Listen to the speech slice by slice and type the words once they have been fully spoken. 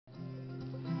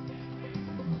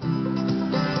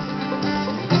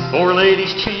Four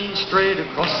ladies chained straight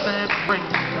across that ring.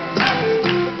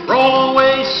 Roll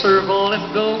away, circle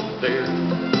and go there.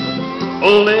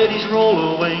 Four ladies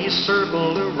roll away,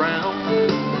 circle around.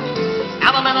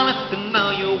 Alabama left and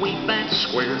now you weave that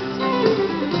square.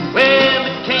 Well,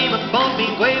 it came upon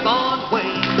me, wave on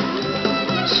wave.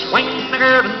 Swing the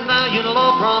curve and now you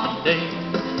low promenade.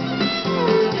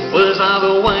 Was I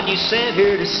the one you sent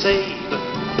here to save?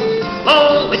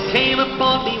 Oh, it came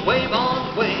upon me, wave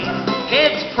on wave.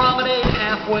 Heads promenade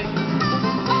halfway,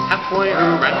 halfway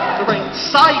around the ring.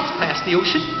 Sides past the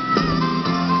ocean.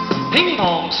 Ping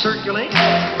pong circulate,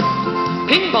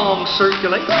 ping pong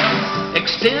circulate.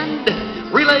 Extend,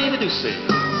 relay the deuce.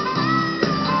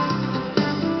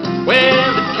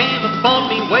 Well, it came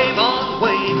upon me, wave on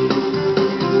wave.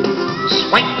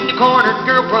 Swing the corner,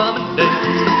 girl promenade.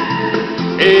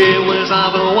 It was I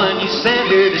the one you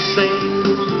sent here to save.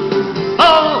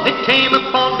 Oh, it came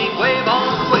upon me, wave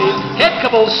on wave. Head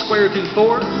couples square through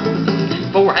four.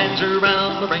 Four hands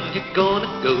around the ring, you're gonna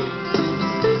go.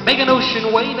 Make an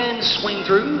ocean wave and swing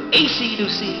through. AC to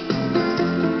C.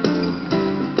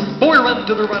 Boy run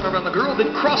to the right around the girl,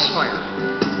 then crossfire.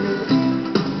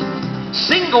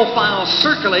 Single file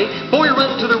circulate. Boy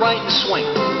run to the right and swing.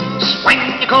 Swing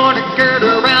your corner,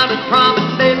 girl around and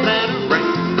promenade that ring.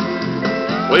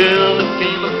 Well, it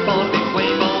came upon me,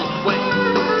 wave on wave.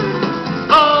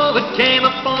 Oh, it came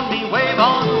upon me, wave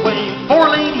on wave. Four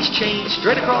ladies chained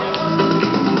straight across.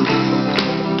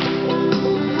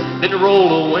 Then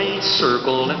roll away,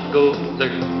 circle and go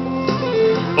there.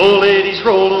 Four ladies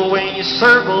roll away, you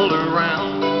circle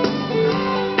around.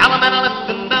 Alabama left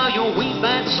and now you'll weave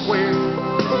that square.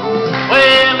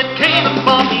 Well, it came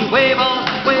upon me, wave on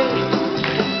wave.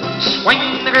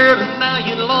 Swing the girl and now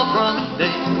you love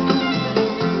promenade.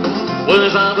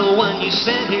 Was I the one you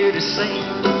sent here to save?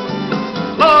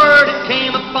 Lord, it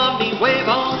came upon me, wave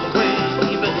on wave.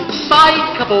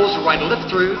 Side couples right left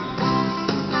through.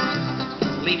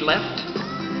 Lead left,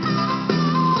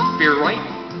 veer right.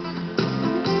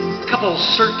 Couples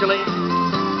circulate.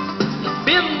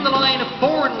 Bend the line of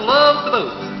four and love the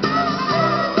boat.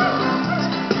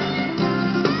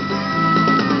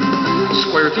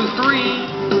 Square through three.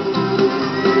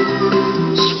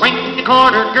 Swing the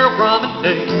corner, girl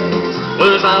promenade.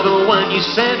 Was I the one you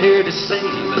sent here to save?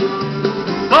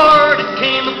 Lord, it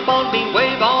came upon me,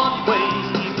 wave on wave.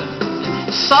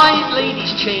 Side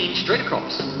ladies chained straight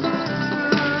across.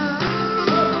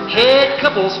 Head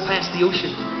couples past the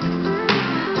ocean.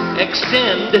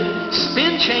 Extend,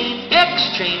 spin chain,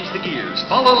 exchange the gears.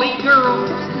 Follow lead girl.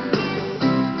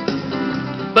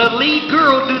 But lead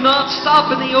girl, do not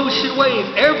stop in the ocean wave.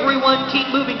 Everyone keep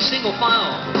moving single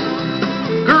file.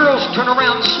 Girls turn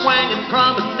around, swang and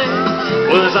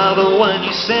promenade. Was I the one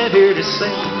you sent here to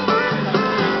save?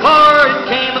 Lord, it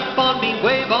came upon me,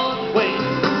 wave on wave.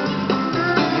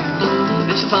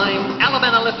 This time,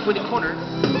 Alabama left with the corner.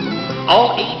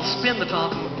 All eight spin the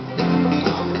top.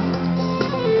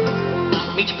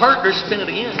 Each partner spin it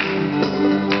again.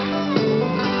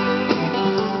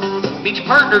 Each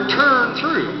partner turn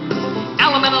through.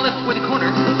 Alabama left with the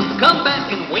corner. Come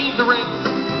back and wave the ring.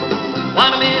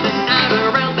 1 minute out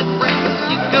around the ring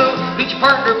you go. Each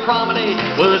partner promenade.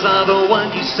 Was I the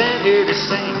one you sent here to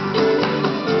sing?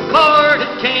 Lord,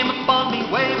 it came upon me,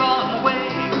 wave on wave.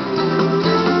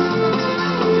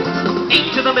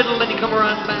 8 to the middle and you come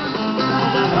right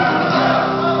back.